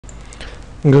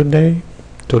Good day.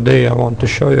 Today I want to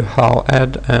show you how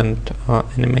add and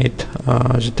animate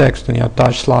the text in your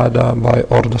touch slider by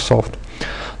OrdaSoft.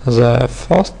 The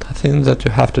first thing that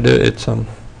you have to do is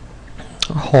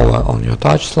hover on your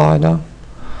touch slider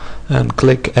and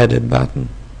click edit button.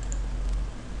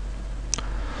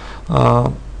 We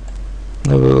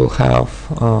will have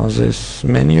this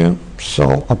menu,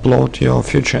 so upload your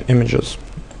future images.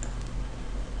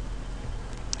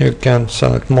 You can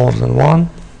select more than one.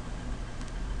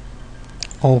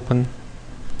 Open.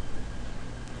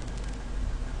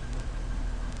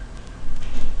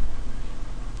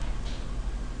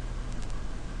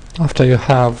 After you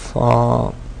have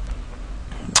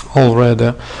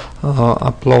already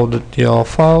uploaded your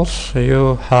files,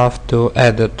 you have to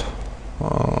edit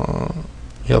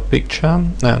your picture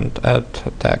and add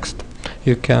text.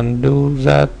 You can do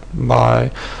that by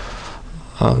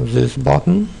this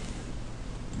button.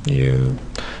 You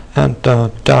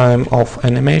enter time of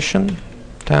animation,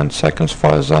 10 seconds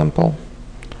for example,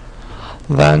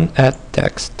 then add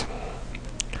text.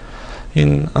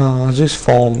 In this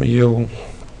form you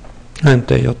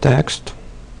enter your text,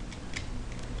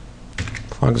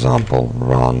 for example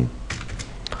run,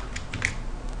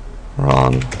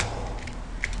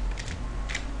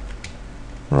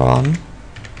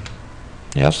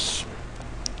 yes,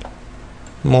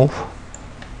 move.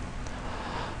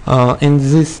 In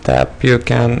this step you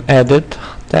can edit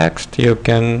text, you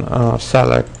can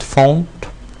select font.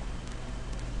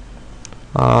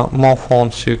 More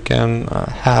fonts you can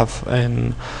have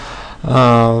in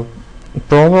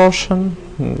Pro version,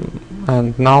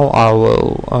 and now I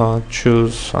will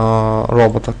choose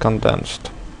Roboto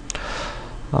Condensed.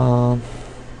 I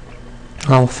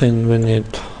think we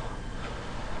need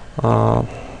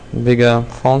bigger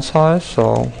font size,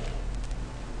 so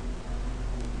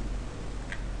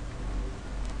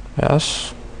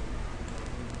yes,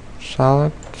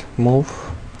 select,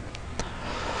 move,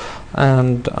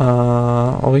 and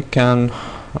we can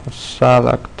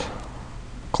select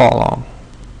color,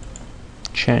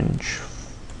 change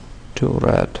to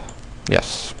red,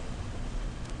 yes.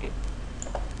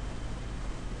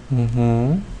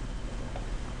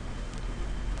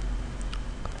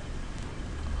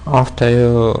 After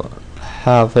you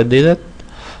have edited,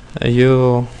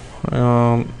 you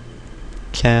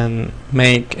can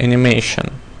make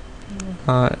animation.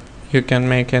 You can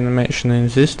make animation in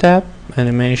this tab,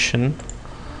 animation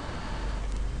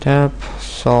tab.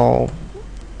 So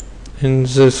in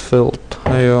this field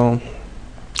you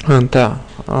enter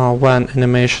when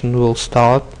animation will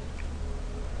start.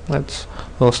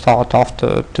 Will start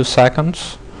after 2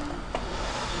 seconds.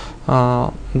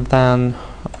 Then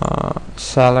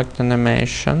select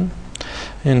animation.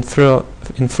 In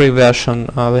free version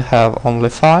we have only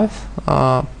 5,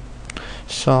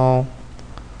 so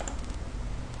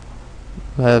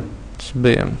let's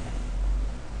be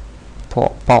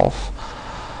pause,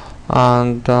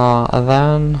 and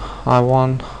then I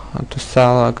want to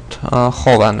select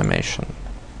whole animation.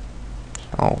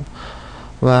 So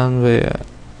when we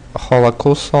hover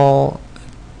cursor,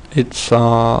 it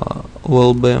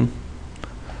will be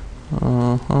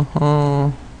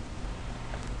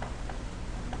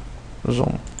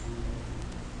zoom,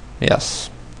 yes.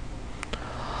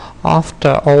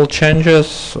 After all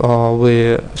changes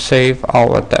we save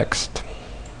our text,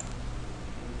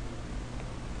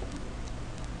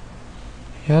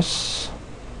 yes,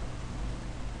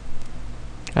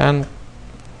 and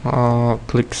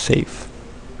click save.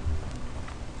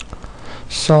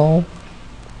 So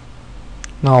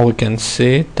now we can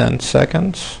see 10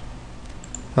 seconds.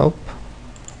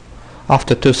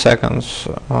 After 2 seconds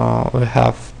we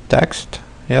have text,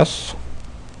 yes,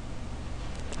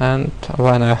 and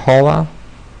when I hover,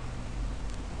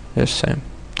 the same.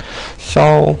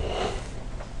 So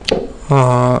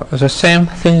the same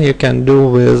thing you can do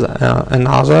with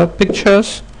another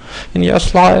pictures in your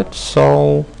slide.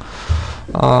 So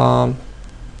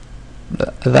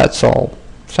that's all.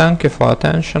 Thank you for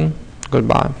attention.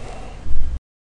 Goodbye.